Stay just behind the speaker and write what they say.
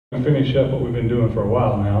Finish up what we've been doing for a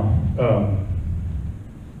while now.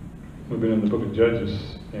 We've been in the book of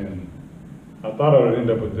Judges, and I thought I would end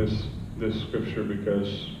up with this scripture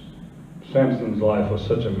because Samson's life was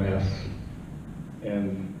such a mess,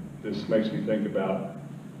 and this makes me think about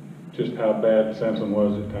just how bad Samson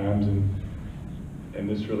was at times, and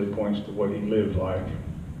this really points to what he lived like.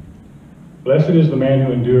 Blessed is the man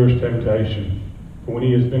who endures temptation, for when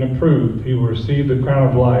he has been approved, he will receive the crown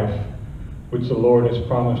of life which the Lord has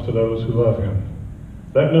promised to those who love him.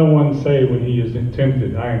 Let no one say when he is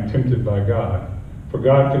tempted, I am tempted by God. For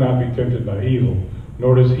God cannot be tempted by evil,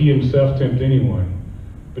 nor does he himself tempt anyone.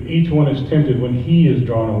 But each one is tempted when he is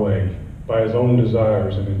drawn away by his own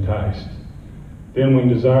desires and enticed. Then when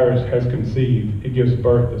desire has conceived, it gives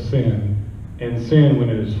birth to sin, and sin, when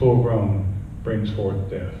it is full grown, brings forth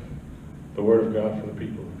death. The word of God for the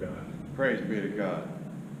people of God. Praise be to God.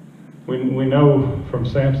 We know from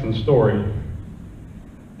Samson's story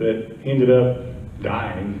that he ended up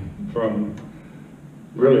dying from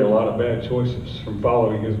really a lot of bad choices, from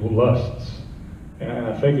following his lusts. And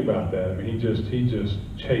I think about that. I mean, he just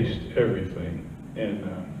chased everything. And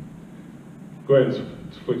go ahead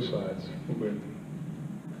and switch sides.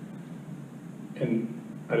 And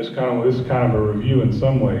I just this is kind of a review in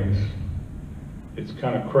some ways. It's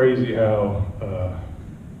kind of crazy how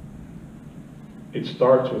it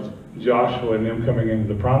starts with Joshua and them coming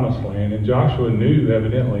into the promised land, and Joshua knew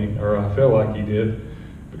evidently, or I feel like he did,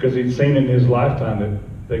 because he'd seen in his lifetime that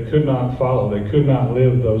they could not follow, they could not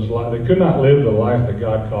live those lives, they could not live the life that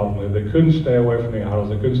God called them to live. They couldn't stay away from the idols,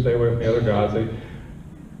 they couldn't stay away from the other gods.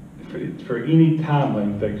 For any time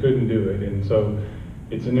length, they couldn't do it. And so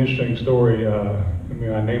it's an interesting story.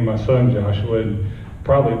 I named my son Joshua, and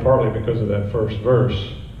probably partly because of that first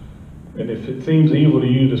verse. And if it seems evil to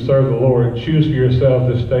you to serve the Lord, choose for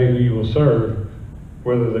yourself this day who you will serve,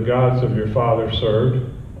 whether the gods of your father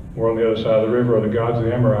served, or on the other side of the river, or the gods of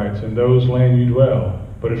the Amorites, in those land you dwell.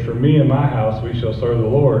 But as for me and my house, we shall serve the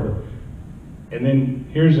Lord. And then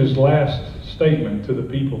here's his last statement to the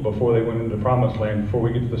people before they went into the promised land, before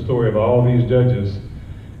we get to the story of all these judges.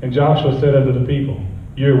 And Joshua said unto the people,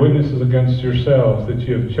 you are witnesses against yourselves that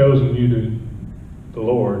you have chosen you to the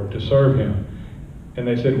Lord to serve him. And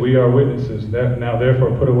they said, we are witnesses. Now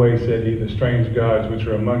therefore put away, said he, the strange gods which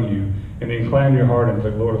are among you, and incline your heart unto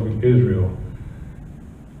the Lord of Israel.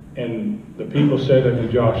 And the people said unto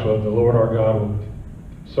Joshua, the Lord our God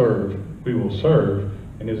we will serve,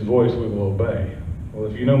 and his voice we will obey. Well,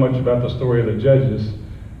 if you know much about the story of the judges,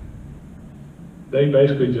 they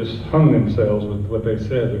basically just hung themselves with what they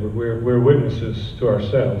said. That we're witnesses to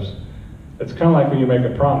ourselves. It's kind of like when you make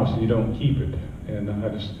a promise and you don't keep it. And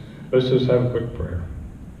let's just have a quick prayer.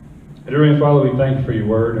 Dear Heavenly Father, we thank you for your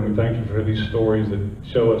word, and we thank you for these stories that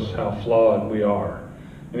show us how flawed we are.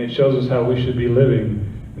 And it shows us how we should be living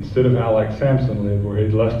instead of how like Samson lived, where he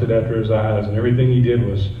lusted after his eyes, and everything he did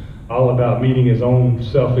was all about meeting his own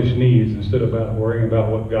selfish needs instead of worrying about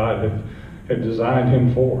what God had designed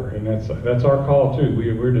him for. And that's our call too.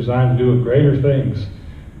 We're designed to do greater things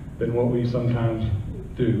than what we sometimes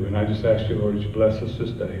do. And I just ask you, Lord, that you bless us this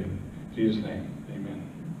day. In Jesus' name.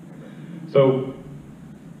 So,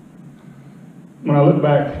 when I look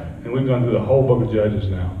back, and we've gone through the whole book of Judges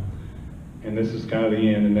now, and this is kind of the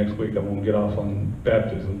end, and next week I won't get off on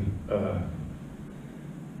baptism.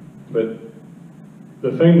 But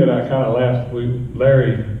the thing that I kind of laughed,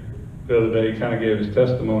 Larry the other day kind of gave his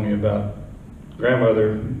testimony about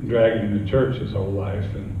grandmother dragging him to church his whole life,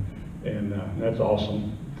 and that's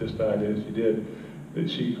awesome, just the idea she did, that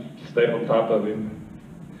she stayed on top of him.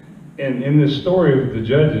 And in this story of the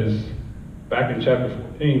Judges, back in chapter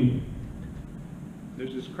 14,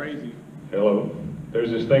 there's this crazy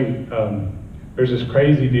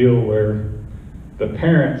deal where the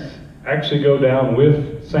parents actually go down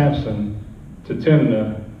with Samson to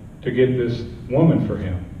Timnah to get this woman for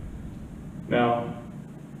him. Now,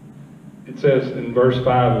 it says in verse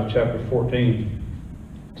 5 of chapter 14,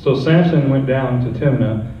 so Samson went down to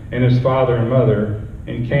Timnah and his father and mother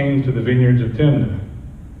and came to the vineyards of Timnah.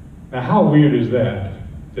 Now, how weird is that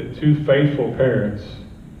two faithful parents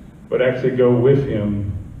would actually go with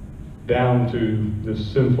him down to this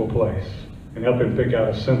sinful place and help him pick out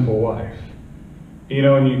a sinful wife? You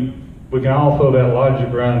know, and we can all throw that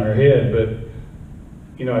logic around in our head, but,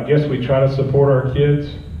 you know, I guess we try to support our kids.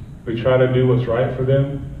 We try to do what's right for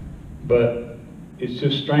them. But it's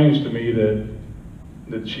just strange to me that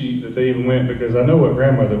they even went, because I know what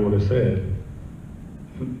grandmother would have said.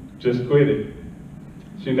 Just quit it.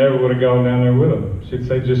 She never would have gone down there with them. She'd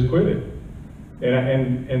say, just quit it.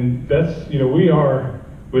 And that's, you know, we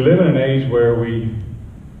live in an age where we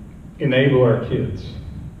enable our kids.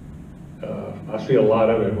 I see a lot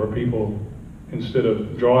of it where people, instead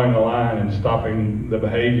of drawing a line and stopping the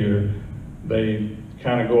behavior, they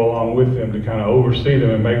kind of go along with them to kind of oversee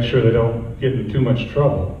them and make sure they don't get in too much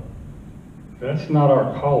trouble. That's not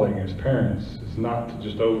our calling as parents. It's not to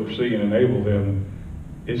just oversee and enable them.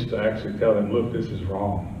 It's to actually tell them, look, this is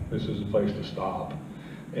wrong. This is a place to stop.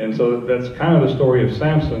 And so that's kind of the story of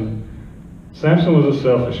Samson. Samson was a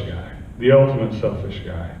selfish guy, the ultimate selfish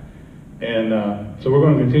guy. And so we're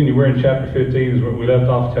going to continue. We're in chapter 15, is where we left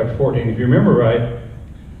off chapter 14. If you remember right,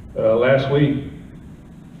 last week,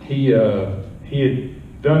 he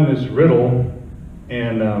had done this riddle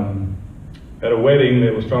and at a wedding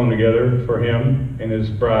that was thrown together for him and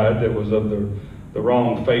his bride that was of the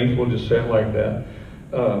wrong faith, we'll just say it like that.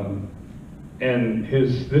 And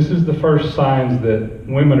this is the first signs that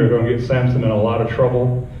women are going to get Samson in a lot of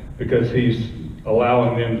trouble, because he's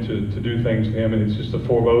allowing them to do things to him, and it's just a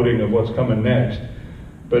foreboding of what's coming next.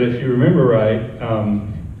 But if you remember right,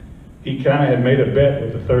 he kind of had made a bet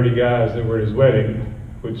with the 30 guys that were at his wedding,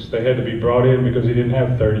 which they had to be brought in because he didn't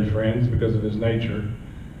have 30 friends because of his nature.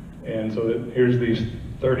 And so here's these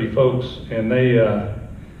 30 folks, and they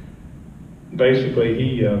basically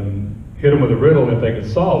he hit them with a riddle, and if they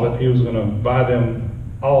could solve it, he was going to buy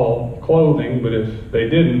them all clothing, but if they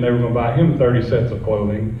didn't, they were going to buy him 30 sets of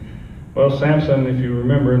clothing. Well, Samson, if you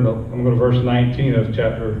remember, I'm going to verse 19 of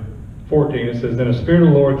chapter 14, it says, "Then a spirit of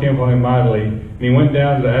the Lord came upon him mightily, and he went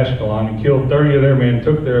down to Ashkelon and killed 30 of their men,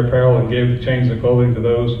 took their apparel, and gave the chains of clothing to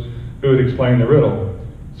those who had explained the riddle.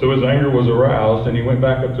 So his anger was aroused, and he went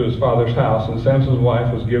back up to his father's house, and Samson's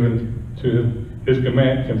wife was given to his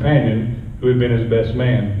companion, who had been his best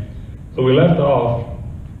man." So we left off,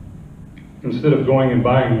 instead of going and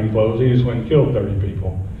buying them clothes, he just went and killed 30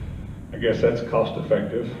 people. I guess that's cost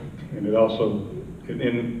effective. And it also,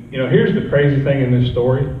 and you know, here's the crazy thing in this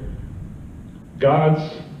story. God's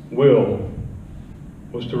will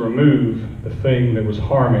was to remove the thing that was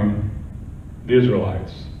harming the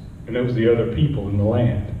Israelites, and that was the other people in the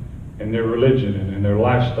land, and their religion, and their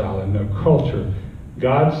lifestyle, and their culture.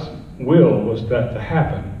 God's will was that to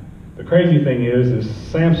happen. The crazy thing is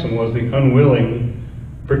Samson was the unwilling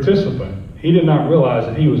participant. He did not realize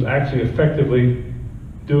that he was actually effectively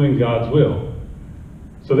doing God's will.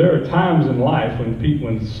 So there are times in life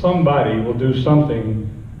when somebody will do something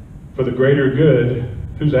for the greater good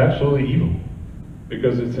who's absolutely evil,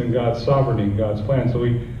 because it's in God's sovereignty and God's plan. So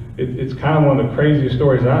it's kind of one of the craziest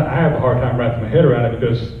stories. I have a hard time wrapping my head around it,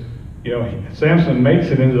 because you know, Samson makes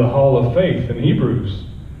it into the hall of faith in Hebrews,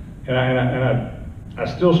 and I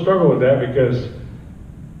still struggle with that, because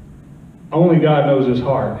only God knows his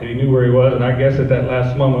heart, and he knew where he was. And I guess at that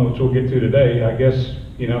last moment, which we'll get to today, I guess,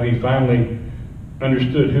 you know, he finally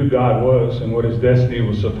understood who God was and what his destiny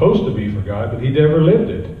was supposed to be for God, but he never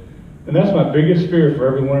lived it. And that's my biggest fear for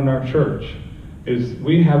everyone in our church, is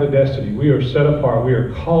we have a destiny. We are set apart. We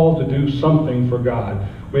are called to do something for God.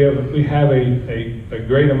 We have a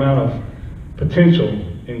great amount of potential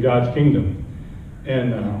in God's kingdom.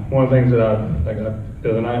 And one of the things that the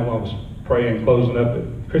other night when I was praying, closing up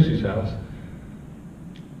at Chrissy's house,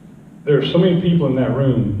 there are so many people in that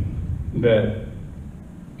room that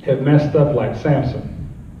have messed up like Samson,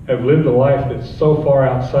 have lived a life that's so far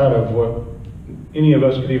outside of what any of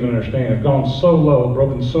us could even understand, have gone so low,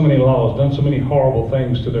 broken so many laws, done so many horrible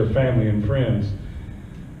things to their family and friends.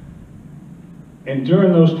 And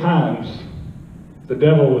during those times, the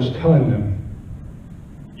devil was telling them,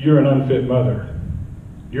 you're an unfit mother.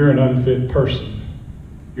 You're an unfit person.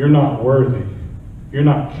 You're not worthy. You're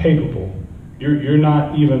not capable. You're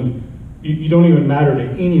not even, you don't even matter to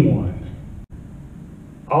anyone.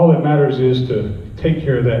 All that matters is to take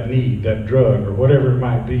care of that need, that drug, or whatever it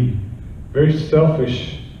might be. Very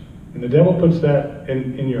selfish. And the devil puts that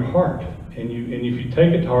in your heart. And if you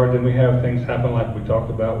take it to heart, then we have things happen like we talked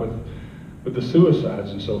about with the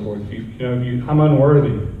suicides and so forth. I'm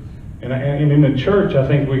unworthy. And in the church, I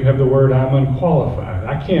think we have the word, I'm unqualified.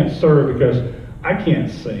 I can't serve because I can't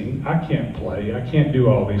sing, I can't play, I can't do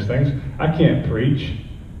all these things, I can't preach.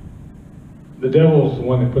 The devil's the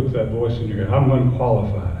one that puts that voice in your head, I'm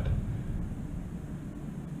unqualified.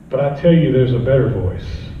 But I tell you, there's a better voice.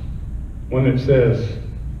 One that says,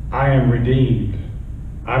 I am redeemed.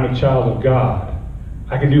 I'm a child of God.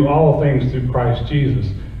 I can do all things through Christ Jesus.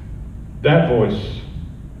 That voice,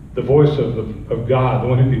 the voice of God, the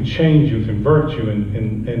one who can change you, convert you,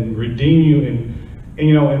 and redeem you,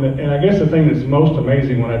 and I guess the thing that's most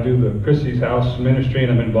amazing when I do the Christy's House ministry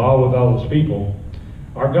and I'm involved with all those people,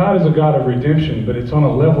 our God is a God of redemption, but it's on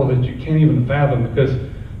a level that you can't even fathom, because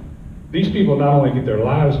these people not only get their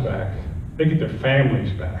lives back, they get their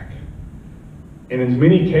families back. And in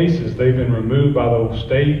many cases, they've been removed by the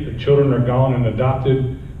state, the children are gone and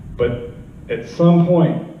adopted, but at some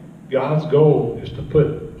point, God's goal is to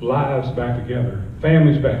put lives back together,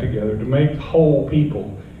 families back together, to make whole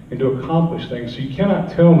people, and to accomplish things. So you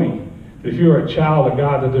cannot tell me that if you're a child of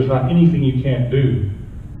God that there's not anything you can't do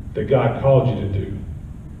that God called you to do.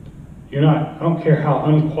 You're not, I don't care how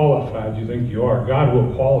unqualified you think you are, God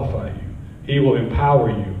will qualify you. He will empower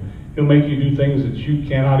you. He'll make you do things that you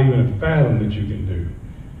cannot even fathom that you can do.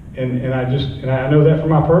 And I know that for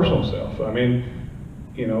my personal self. I mean,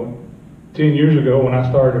 10 years ago when I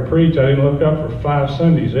started to preach, I didn't look up for 5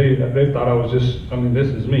 Sundays. They thought I was just, this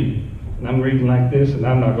is me. And I'm reading like this, and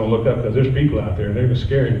I'm not going to look up because there's people out there, and they're just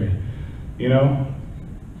scaring me.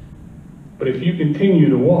 But if you continue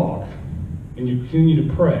to walk, and you continue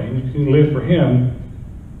to pray, and you can live for Him,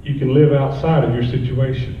 you can live outside of your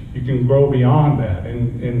situation. You can grow beyond that.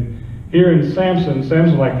 And here in Samson's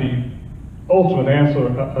like the ultimate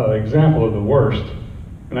example of the worst.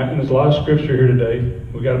 And there's a lot of scripture here today.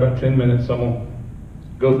 We've got about 10 minutes, so I'm going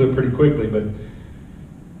to go through it pretty quickly. But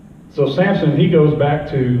so Samson, he goes back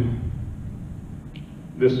to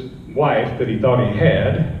this wife that he thought he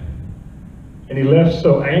had, and he left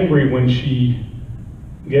so angry when she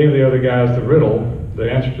gave the other guys the riddle, the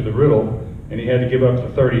answer to the riddle, and he had to give up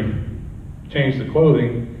the 30, change the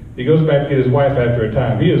clothing. He goes back to his wife after a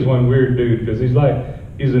time. He is one weird dude, because he's a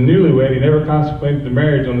newlywed. He never consummated the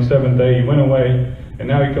marriage on the 7th day. He went away, and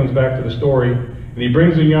now he comes back to the story, and he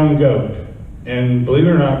brings a young goat. And believe it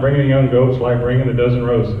or not, bringing a young goat is like bringing a dozen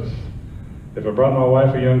roses. If I brought my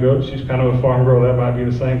wife a young goat, she's kind of a farm girl, that might be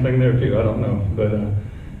the same thing there too. I don't know.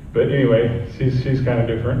 But anyway, she's kind of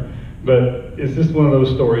different. But it's just one of those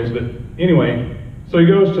stories. But anyway, so he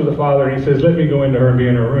goes to the father and he says, let me go into her and be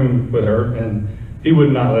in her room with her. And he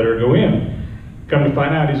would not let her go in. Come to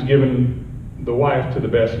find out, he's given the wife to the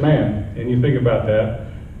best man. And you think about that.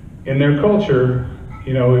 In their culture,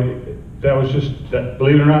 that was just, that,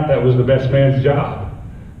 believe it or not, that was the best man's job.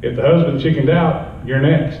 If the husband chickened out, you're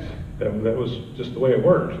next. That was just the way it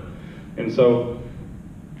worked. And so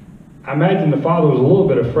I imagine the father was a little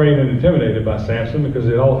bit afraid and intimidated by Samson, because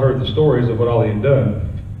they all heard the stories of what all he had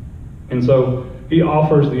done. And so he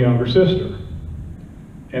offers the younger sister.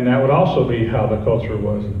 And that would also be how the culture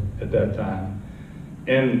was at that time.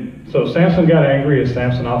 And so Samson got angry, as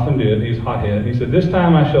Samson often did. He's hot-headed. He said, this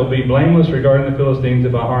time I shall be blameless regarding the Philistines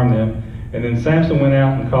if I harm them. And then Samson went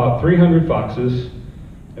out and caught 300 foxes.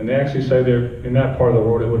 And they actually say they're, in that part of the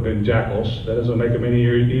world, it would have been jackals. That doesn't make them any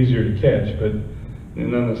easier to catch. But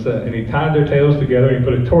and he tied their tails together, and he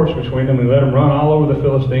put a torch between them, and let them run all over the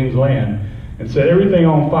Philistines' land, and set everything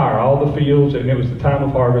on fire, all the fields. And it was the time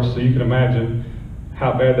of harvest, so you can imagine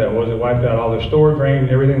how bad that was. It wiped out all their stored grain.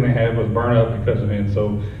 Everything they had was burned up because of it. And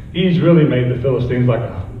so he's really made the Philistines like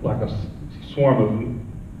a swarm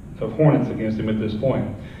of hornets against him at this point.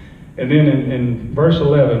 And then in verse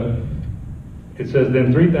 11, it says,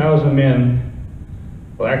 then 3,000 men,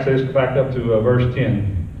 well actually let's go back up to verse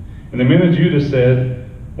 10. And the men of Judah said,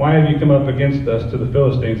 why have you come up against us to the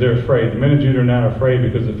Philistines? They're afraid. The men of Judah are now afraid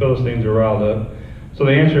because the Philistines are riled up. So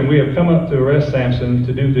they answered him, we have come up to arrest Samson,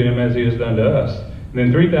 to do to him as he has done to us. And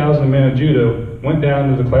then 3,000 men of Judah went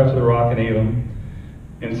down to the cleft of the rock in Elim,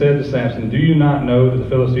 and said to Samson, do you not know that the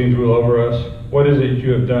Philistines rule over us? What is it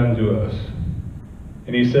you have done to us?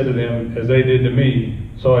 And he said to them, as they did to me,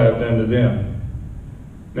 so I have done to them.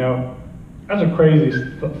 Now, that's a crazy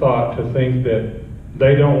thought, to think that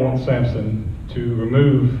they don't want Samson to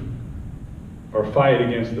remove or fight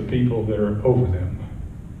against the people that are over them.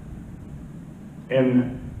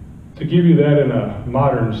 And to give you that in a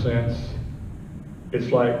modern sense,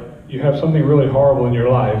 it's like you have something really horrible in your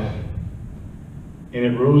life, and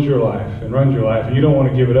it rules your life and runs your life, and you don't want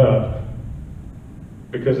to give it up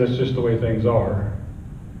because that's just the way things are.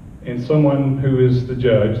 And someone who is the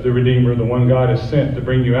judge, the Redeemer, the one God has sent to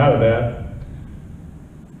bring you out of that,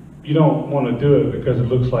 you don't want to do it because it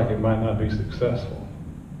looks like it might not be successful.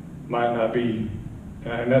 Might not be,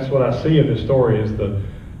 and that's what I see in this story, is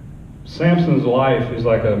Samson's life is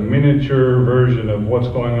like a miniature version of what's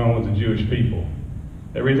going on with the Jewish people.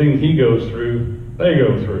 Everything he goes through, they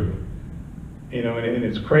go through. And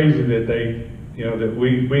it's crazy that that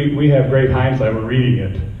we have great hindsight. We're reading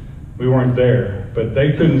it. We weren't there, but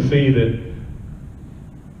they couldn't see that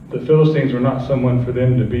the Philistines were not someone for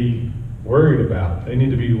them to be worried about. They need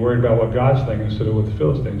to be worried about what God's thinking instead of what the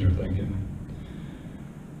Philistines are thinking.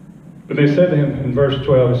 But they said to him, in verse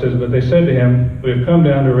 12, it says, but they said to him, we have come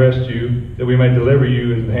down to arrest you, that we may deliver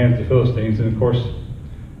you into the hands of the Philistines. And of course,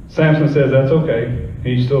 Samson says that's okay.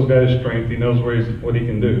 He still's got his strength. He knows what he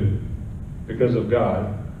can do because of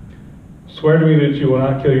God. Swear to me that you will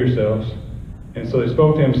not kill yourselves. And so they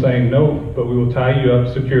spoke to him saying, no, but we will tie you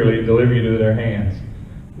up securely and deliver you to their hands.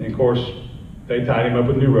 And of course, they tied him up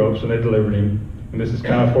with new ropes and they delivered him. And this is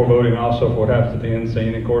kind of foreboding also for what happens at the end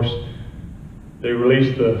scene. Of course, they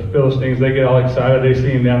release the Philistines. They get all excited. They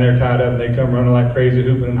see him down there tied up and they come running like crazy,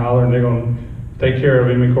 hooping and hollering. They're going to take care of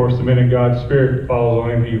him. Of course, the minute God's Spirit falls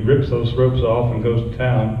on him, he rips those ropes off and goes to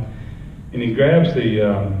town. And he grabs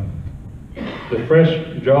the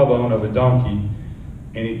fresh jawbone of a donkey,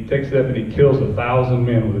 and he takes it up and he kills 1,000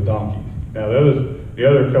 men with a donkey. Now the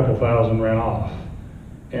other couple thousand ran off.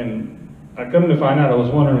 And I come to find out, I was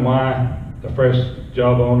wondering why the fresh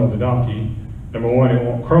jawbone of the donkey, number one, it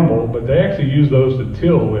won't crumble, but they actually use those to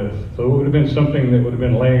till with. So it would have been something that would have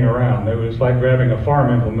been laying around. It was like grabbing a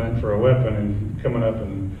farm implement for a weapon and coming up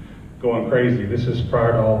and going crazy. This is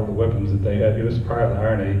prior to all the weapons that they had. This is prior to the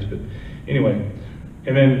Iron Age. But anyway,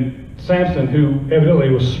 and then Samson, who evidently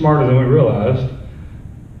was smarter than we realized,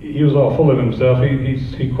 he was all full of himself.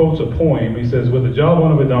 He quotes a poem. He says, with the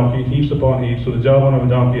jawbone of a donkey, heaps upon heaps, with the jawbone of a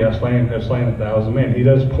donkey, I have slain 1,000 men. He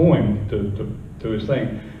does poem to his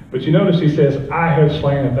thing. But you notice he says, I have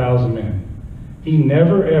slain 1,000 men. He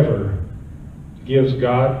never ever gives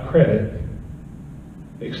God credit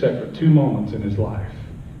except for 2 moments in his life.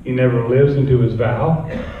 He never lives into his vow,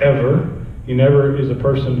 ever. He never is a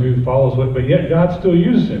person who follows what, but yet God still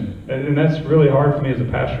uses him. And that's really hard for me as a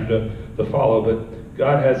pastor to follow, but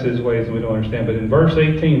God has his ways and we don't understand. But in verse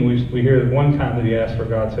 18, we hear that one time that he asked for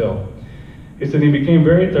God's help. It said, he became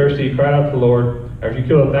very thirsty. He cried out to the Lord. After you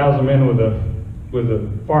kill 1,000 men with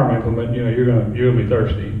a farm implement, you're gonna be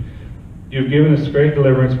thirsty. You've given us great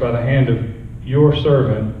deliverance by the hand of your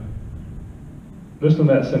servant. Listen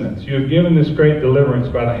to that sentence. You have given this great deliverance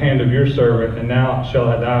by the hand of your servant, and now shall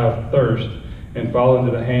I die of thirst and fall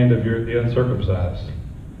into the hand of the uncircumcised.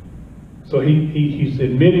 So he's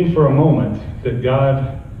admitting for a moment that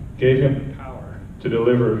God gave him the power to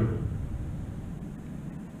deliver.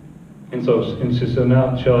 And so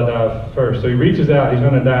now shall I die first. So he reaches out. He's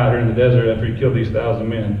going to die out here in the desert after he killed these 1,000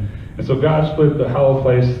 men. And so God split the hollow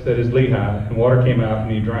place that is Lehi, and water came out,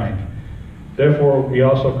 and he drank. Therefore, he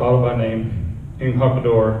also called it by name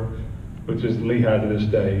Hakador, which is Lehi to this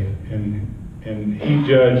day. And he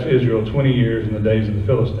judged Israel 20 years in the days of the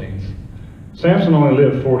Philistines. Samson only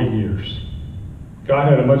lived 40 years. God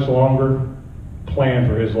had a much longer plan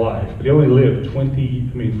for his life, but he only lived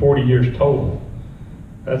 40 years total.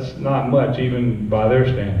 That's not much even by their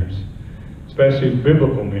standards, especially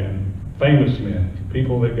biblical men, famous men,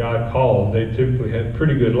 people that God called. They typically had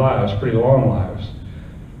pretty good lives, pretty long lives.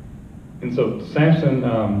 And so Samson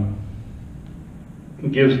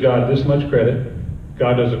gives God this much credit.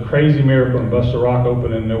 God does a crazy miracle and busts a rock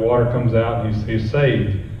open and the water comes out and he's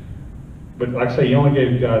saved. But like I say, he only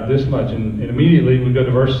gave God this much. And immediately we go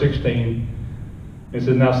to verse 16. It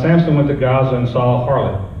says, now Samson went to Gaza and saw a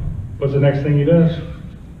harlot. What's the next thing he does?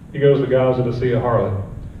 He goes to Gaza to see a harlot.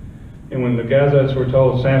 And when the Gazites were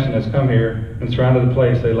told Samson has come here and surrounded the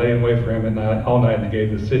place, they lay in wait for him at night, all night in the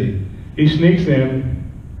gate of the city. He sneaks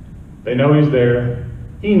in. They know he's there.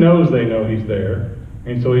 He knows they know he's there.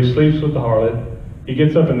 And so he sleeps with the harlot. He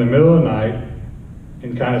gets up in the middle of the night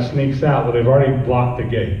and kind of sneaks out, but they've already blocked the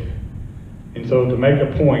gate. And so to make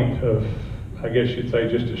a point of, I guess you'd say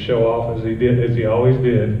just to show off as he always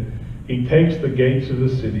did, he takes the gates of the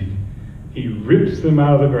city. He rips them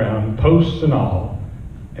out of the ground, posts and all.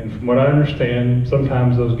 And from what I understand,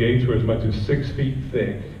 sometimes those gates were as much as 6 feet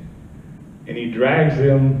thick. And he drags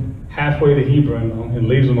them halfway to Hebron and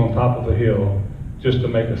leaves them on top of a hill just to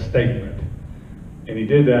make a statement. And he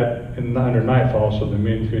did that under nightfall so the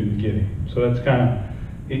men couldn't get him. So that's kind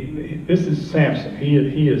of, this is Samson.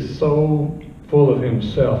 He is so full of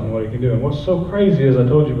himself and what he can do. And what's so crazy, as I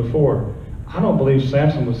told you before, I don't believe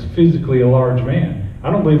Samson was physically a large man. I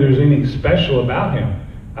don't believe there's anything special about him.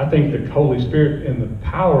 I think the Holy Spirit and the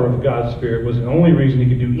power of God's Spirit was the only reason he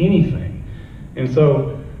could do anything. And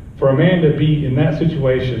so for a man to be in that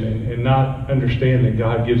situation and not understand that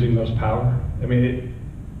God gives him those power, I mean,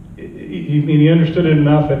 he understood it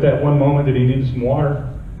enough at that one moment that he needed some water.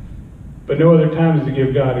 But no other time does he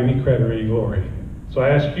give God any credit or any glory. So I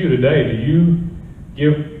ask you today, do you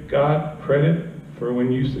give God credit for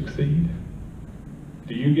when you succeed?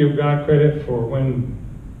 Do you give God credit for when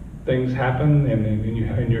things happen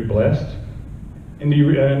and you're blessed? And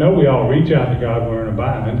I know we all reach out to God when we're in a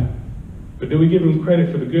bind, but do we give him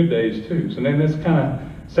credit for the good days too? So then that's kind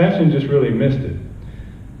of, Samson just really missed it.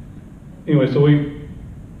 Anyway, so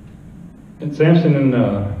Samson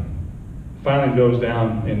finally goes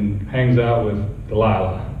down and hangs out with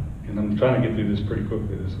Delilah. And I'm trying to get through this pretty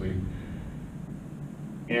quickly this week.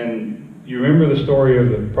 And you remember the story of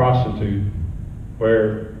the prostitute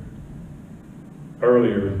where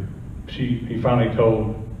earlier, he finally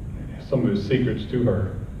told some of his secrets to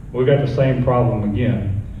her. We got the same problem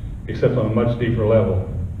again, except on a much deeper level.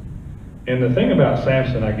 And the thing about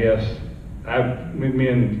Samson, I guess, me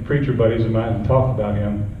and preacher buddies of mine talked about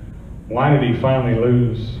him. Why did he finally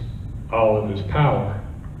lose all of his power?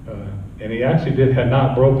 And he actually had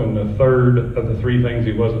not broken the third of the three things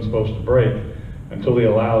he wasn't supposed to break until he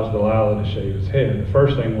allows Delilah to shave his head. The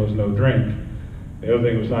first thing was no drink. The other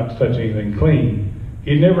thing was not to touch anything clean.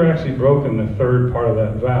 He'd never actually broken the third part of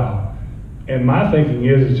that vow. And my thinking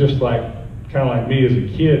is, it's just like, kind of like me as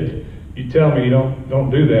a kid. You tell me you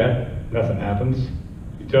don't do that, nothing happens.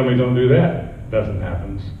 You tell me don't do that, nothing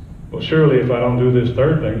happens. Well, surely if I don't do this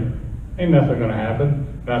third thing, ain't nothing gonna happen.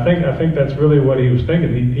 And I think that's really what he was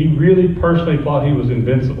thinking. He really personally thought he was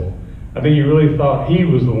invincible. I think he really thought he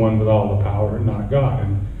was the one with all the power and not God.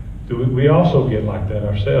 And we also get like that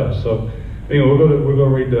ourselves. So anyway, we're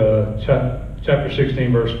going to read chapter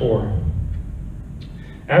 16, verse 4.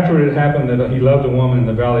 After it had happened that he loved a woman in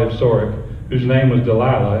the valley of Sorek, whose name was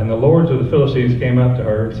Delilah, and the lords of the Philistines came up to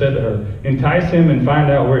her and said to her, "Entice him and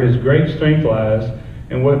find out where his great strength lies,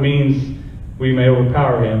 and what means we may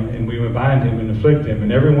overpower him, and we may bind him and afflict him,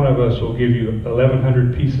 and every one of us will give you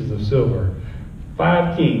 1,100 pieces of silver."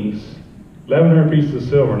 5 kings, 1,100 pieces of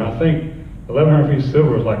silver, and I think 1,100 pieces of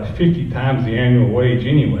silver was like 50 times the annual wage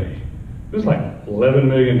anyway. It was like $11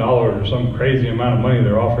 million or some crazy amount of money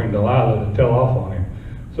they're offering Delilah to tell off on him.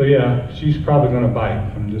 So yeah, she's probably going to bite,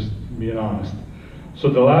 I'm just being honest.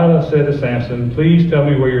 So Delilah said to Samson, "Please tell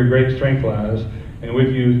me where your great strength lies, and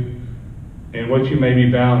with you, and what you may be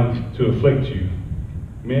bound to afflict you."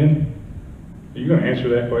 Men, are you going to answer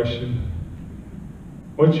that question?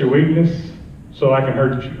 What's your weakness so I can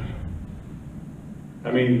hurt you?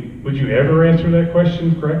 I mean, would you ever answer that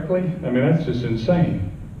question correctly? I mean, that's just insane.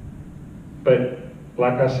 But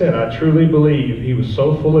like I said, I truly believe he was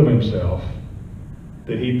so full of himself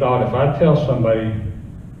that he thought, if I tell somebody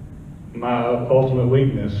my ultimate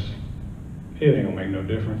weakness, it ain't gonna make no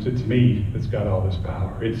difference. It's me that's got all this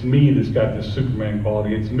power. It's me that's got this Superman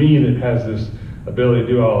quality. It's me that has this ability to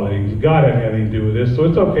do all things. God hasn't had anything to do with this, so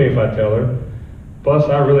it's okay if I tell her. Plus,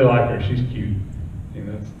 I really like her. She's cute. You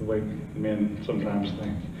know, that's the way men sometimes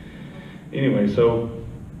think. Anyway,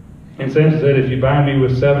 and Samson said, "If you bind me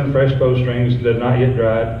with 7 fresh bowstrings that are not yet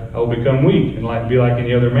dried, I will become weak and be like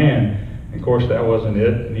any other man." And of course, that wasn't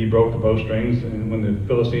it. And he broke the bowstrings, and when the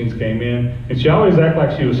Philistines came in, and she always acted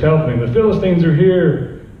like she was helping him. "The Philistines are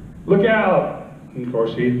here. Look out!" And of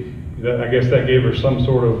course, I guess that gave her some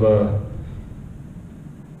sort of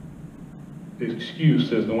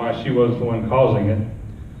excuse as to why she was the one causing it.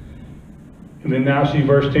 And then now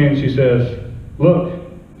verse 10, she says, "Look,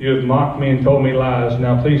 you have mocked me and told me lies.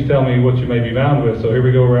 Now please tell me what you may be bound with." So here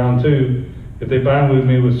we go, round 2. "If they bind with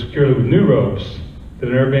me securely with new ropes that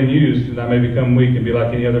have never been used, and I may become weak and be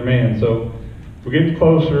like any other man." So we're getting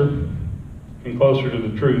closer and closer to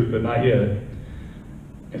the truth, but not yet.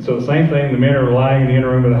 And so the same thing, the men are lying in the inner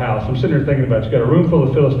room of the house. I'm sitting there thinking about, you got a room full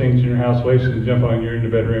of Philistines in your house waiting to jump on you in the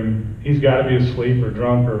bedroom. He's got to be asleep or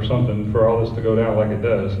drunk or something for all this to go down like it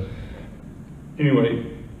does. Anyway,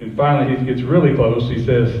 and finally he gets really close. He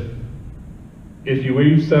says, "If you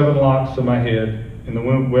weave 7 locks of my head in the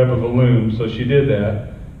web of a loom." So she did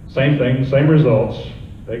that. Same thing, same results.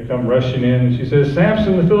 They come rushing in, and she says,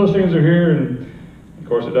 "Samson, the Philistines are here." And of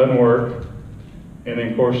course it doesn't work. And then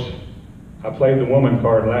of course, I played the woman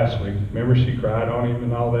card last week. Remember, she cried on him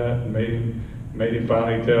and all that, and made him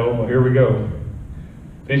finally tell. Well, here we go.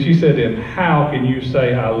 Then she said to him, "How can you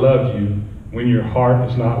say I love you when your heart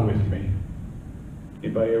is not with me?"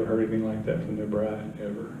 Anybody ever heard anything like that from their bride?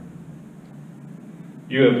 Ever?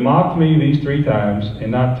 "You have mocked me these 3 times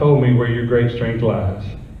and not told me where your great strength lies."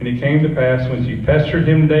 And it came to pass when she pestered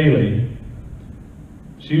him daily.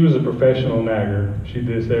 She was a professional nagger. She did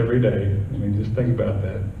this every day. I mean, just think about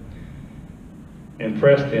that. And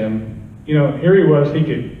pressed him. You know, here he was. He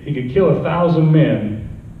could kill 1,000 men,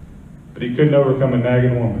 but he couldn't overcome a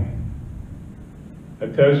nagging woman.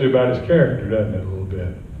 That tells you about his character, doesn't it, a little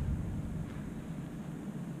bit?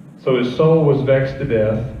 So his soul was vexed to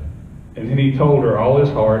death, and then he told her all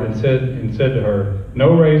his heart, and said to her,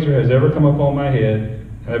 "No razor has ever come upon my head.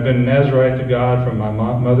 I have been a Nazarite to God from my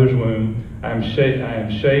mother's womb. I am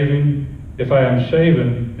shaving. If I am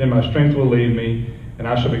shaven, then my strength will leave me, and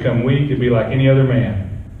I shall become weak and be like any other man."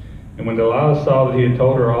 And when Delilah saw that he had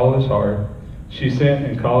told her all his heart, she sent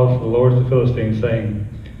and called for the lords of the Philistines, saying,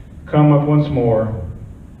 "Come up once more,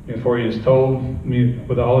 and for he has told me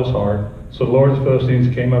with all his heart." So the lords of the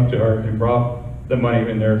Philistines came up to her and brought the money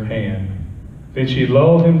in their hand. Then she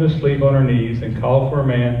lulled him to sleep on her knees and called for a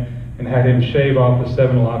man and had him shave off the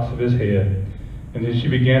 7 locks of his head. And then she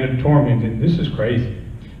began to torment him. This is crazy.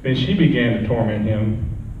 Then she began to torment him,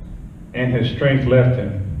 and his strength left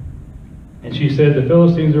him. And she said, "The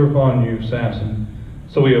Philistines are upon you, Samson."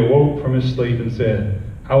 So he awoke from his sleep and said,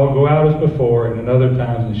 "I will go out as before and in other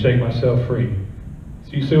times and shake myself free."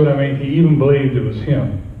 So you see what I mean? He even believed it was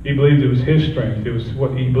him. He believed it was his strength. It was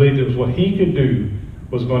what he believed it was what he could do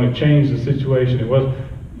was going to change the situation. It was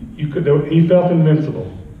he felt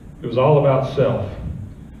invincible. It was all about self.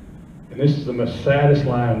 And this is the most saddest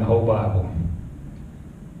line in the whole Bible.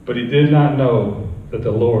 But he did not know that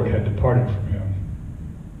the Lord had departed from him.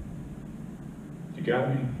 You got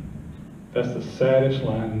me? That's the saddest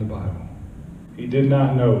line in the Bible. He did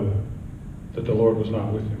not know that the Lord was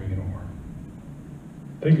not with him anymore.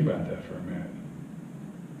 Think about that for a minute.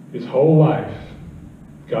 His whole life,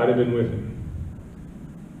 God had been with him.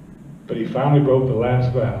 But he finally broke the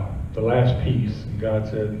last vow, the last piece, and God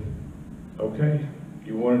said, "Okay,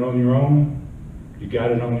 you want it on your own? You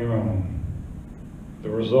got it on your own." The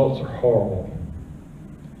results are horrible.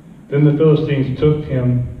 Then the Philistines took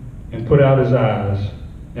him and put out his eyes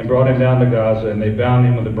and brought him down to Gaza, and they bound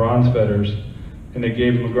him with the bronze fetters, and they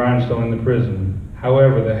gave him a grindstone in the prison.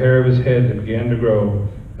 However, the hair of his head began to grow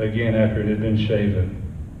again after it had been shaven.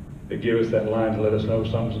 They give us that line to let us know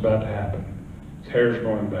something's about to happen. His hair's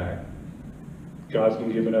growing back. God's going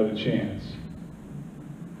to give another chance.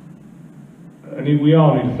 We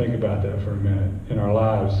all need to think about that for a minute in our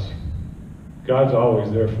lives. God's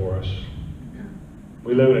always there for us.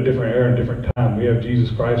 We live in a different era and different time. We have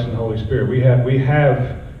Jesus Christ and the Holy Spirit. We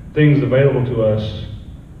have things available to us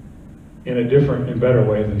in a different and better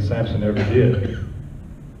way than Samson ever did.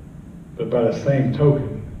 But by the same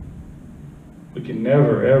token, we can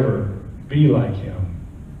never ever be like him.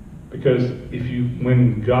 Because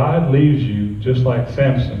when God leaves you, just like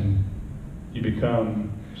Samson, you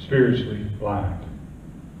become spiritually blind.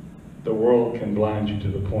 The world can blind you to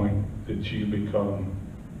the point that you become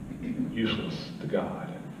useless to God.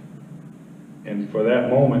 And for that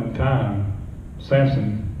moment in time,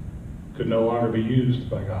 Samson could no longer be used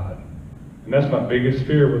by God. And that's my biggest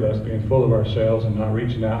fear with us being full of ourselves and not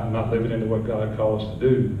reaching out and not living into what God called us to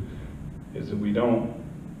do, is that we don't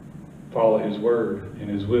follow his word and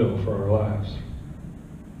his will for our lives.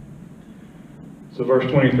 So verse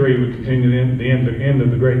 23, we continue the end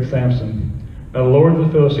of the great Samson. Now the lords of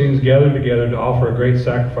the Philistines gathered together to offer a great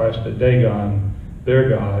sacrifice to Dagon, their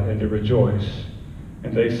god, and to rejoice.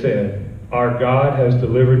 And they said, "Our God has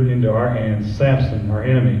delivered into our hands Samson, our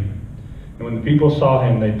enemy." And when the people saw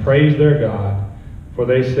him, they praised their God, for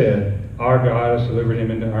they said, "Our God has delivered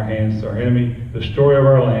him into our hands, our enemy, the destroyer of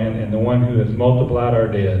our land, and the one who has multiplied our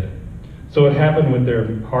dead." So it happened when their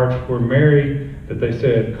hearts were merry that they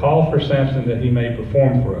said, "Call for Samson that he may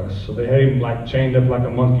perform for us." So they had him chained up like a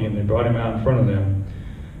monkey, and they brought him out in front of them.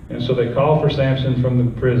 And so they called for Samson from the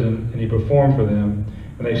prison, and he performed for them,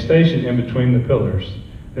 and they stationed him between the pillars.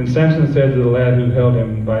 Then Samson said to the lad who held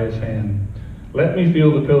him by his hand, "Let me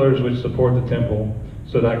feel the pillars which support the temple,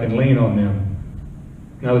 so that I can lean on them."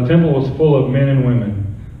 Now the temple was full of men and women.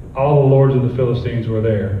 All the lords of the Philistines were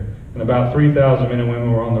there, and about 3,000 men and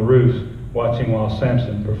women were on the roofs watching while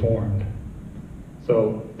Samson performed.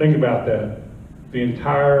 So think about that. The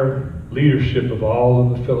entire leadership of all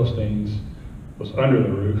of the Philistines was under the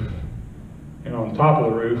roof. And on top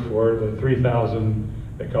of the roof were the 3,000,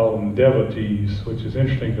 they call them devotees, which is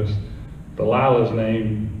interesting because Delilah's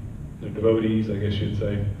name, the devotees, I guess you'd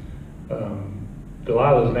say,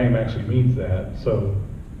 Delilah's name actually means that. So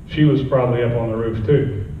she was probably up on the roof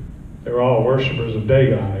too. They were all worshipers of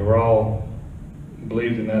Dagon. They were all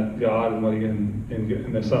believed in that God, and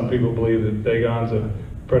then some people believe that Dagon's a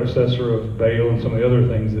predecessor of Baal and some of the other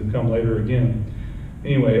things that come later again.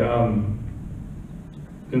 Anyway,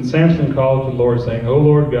 then Samson called to the Lord, saying, "O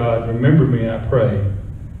Lord God, remember me, I pray.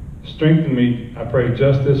 Strengthen me, I pray,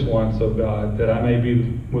 just this once, O God, that I may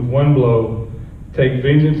be with one blow take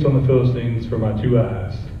vengeance on the Philistines for my 2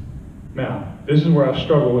 eyes." Now, this is where I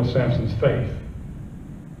struggle with Samson's faith.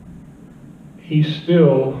 He's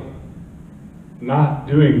still not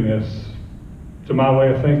doing this, to my way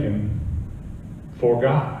of thinking, for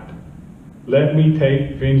God. Let me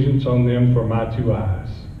take vengeance on them for my 2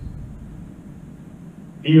 eyes.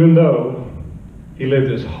 Even though he lived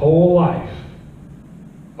his whole life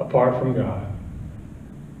apart from God.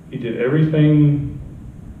 He did everything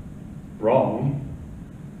wrong.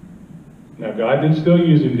 Now God did still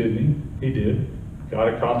use him, didn't he? He did.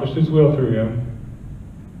 God accomplished his will through him.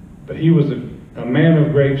 But he was a man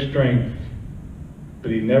of great strength,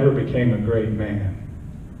 but he never became a great man.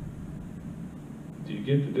 Do you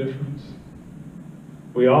get the difference?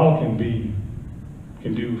 We all can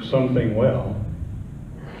do something well,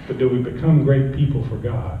 but do we become great people for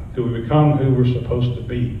God? Do we become who we're supposed to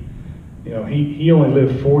be? You know, he only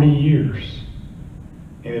lived 40 years,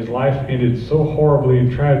 and his life ended so horribly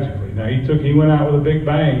and tragically. Now, he went out with a big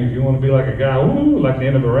bang. If you want to be like a guy, woo, like the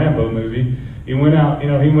end of a Rambo movie, he went out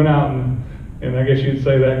and I guess you'd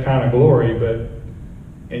say that kind of glory,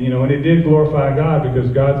 and it did glorify God,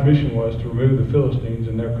 because God's mission was to remove the Philistines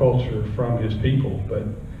and their culture from his people. But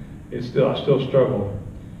I still struggle.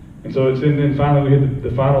 And so then finally we hit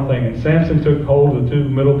the final thing. And Samson took hold of the two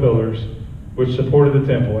middle pillars which supported the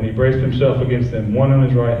temple, and he braced himself against them, one on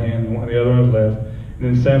his right hand and the other on his left. And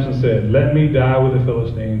then Samson said, "Let me die with the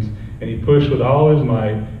Philistines." And he pushed with all his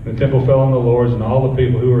might, and the temple fell on the lords and all the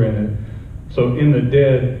people who were in it. So in the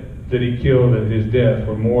dead that he killed at his death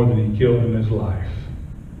were more than he killed in his life.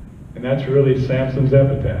 And that's really Samson's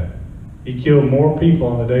epitaph. He killed more people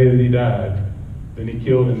on the day that he died than he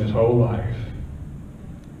killed in his whole life.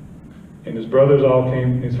 And his brothers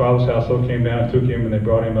his father's household came down and took him, and they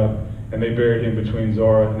brought him up, and they buried him between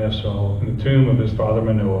Zorah and Eshtaol in the tomb of his father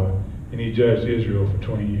Manoah, and he judged Israel for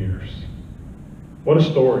 20 years. What a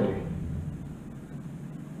story.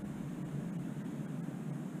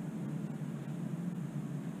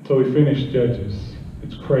 So we finished Judges.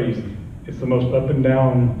 It's crazy. It's the most up and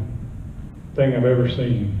down thing I've ever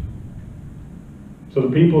seen. So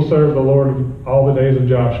the people served the Lord all the days of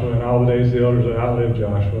Joshua and all the days of the elders that outlived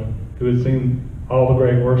Joshua, who had seen all the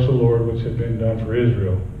great works of the Lord which had been done for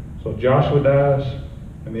Israel. So Joshua dies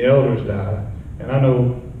and the elders die. And I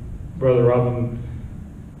know Brother Robbin,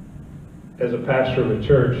 as a pastor of a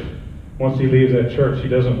church, once he leaves that church, he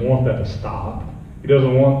doesn't want that to stop. He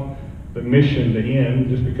doesn't want the mission to end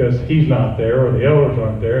just because he's not there or the elders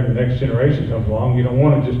aren't there and the next generation comes along. You don't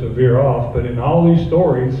want it just to veer off. But in all these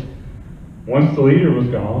stories, once the leader was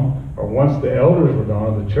gone, or once the elders were gone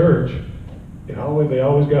of the church, they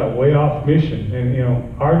always got way off mission.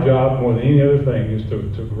 And our job more than any other thing is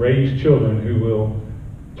to raise children who will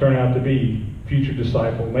turn out to be future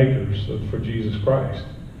disciple makers for Jesus Christ.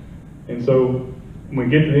 And so when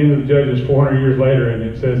we get to the end of the Judges 400 years later, and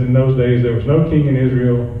it says, "In those days there was no king in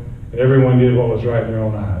Israel, and everyone did what was right in their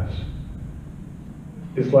own eyes."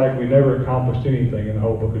 It's like we never accomplished anything in the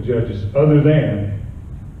whole book of Judges, other than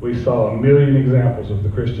we saw a million examples of the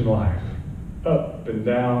Christian life. Up and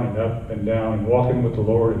down and walking with the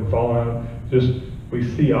Lord and falling out. We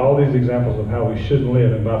see all these examples of how we shouldn't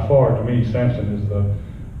live, and by far, to me, Samson is the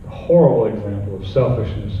horrible example of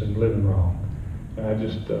selfishness and living wrong. And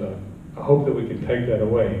I hope that we can take that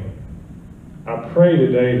away. I pray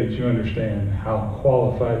today that you understand how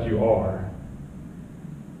qualified you are,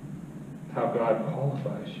 how God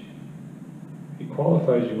qualifies you. He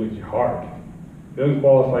qualifies you with your heart. He doesn't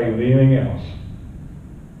qualify you with anything else.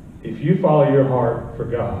 If you follow your heart for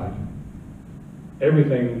God,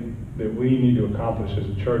 everything that we need to accomplish as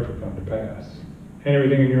a church will come to pass, and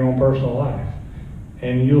everything in your own personal life.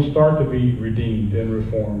 And you'll start to be redeemed and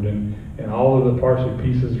reformed, and all of the parts and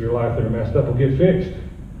pieces of your life that are messed up will get fixed.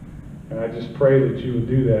 And I just pray that you would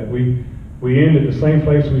do that. We end at the same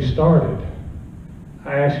place we started.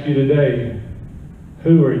 I ask you today,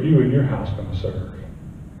 who are you and your house going to serve?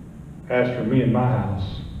 As for me and my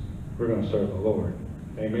house, we're going to serve the Lord.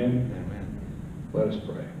 Amen? Amen. Let us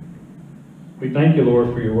pray. We thank you,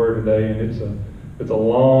 Lord, for your word today, and it's a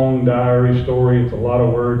long diary story. It's a lot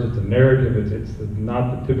of words. It's a narrative. It's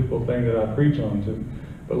not the typical thing that I preach on to.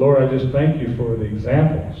 But Lord, I just thank you for the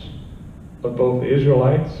examples of both the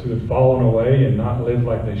Israelites who had fallen away and not lived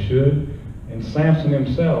like they should, and Samson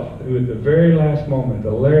himself, who at the very last moment,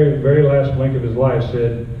 the very last blink of his life,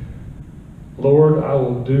 said, "Lord, I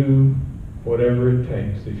will do whatever it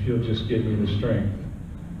takes if you'll just give me the strength."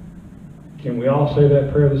 Can we all say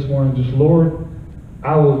that prayer this morning? Just, Lord,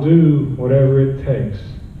 I will do whatever it takes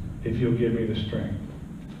if you'll give me the strength.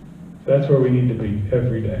 That's where we need to be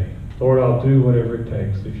every day. Lord, I'll do whatever it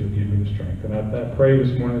takes if you'll give me the strength. And I pray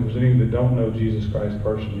this morning, if there's any that don't know Jesus Christ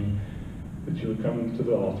personally, that you would come to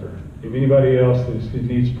the altar. If anybody else that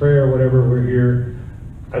needs prayer or whatever, we're here.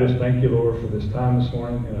 I just thank you, Lord, for this time this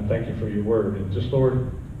morning, and I thank you for your word. And just, Lord,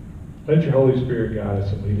 let your Holy Spirit guide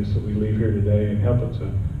us and lead us as we leave here today, and help us to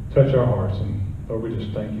touch our hearts. And Lord, we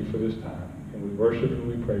just thank you for this time. And we worship and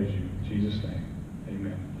we praise you. In Jesus' name,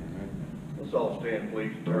 amen. Let's all stand,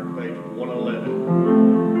 please. Turn to page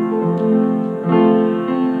 111.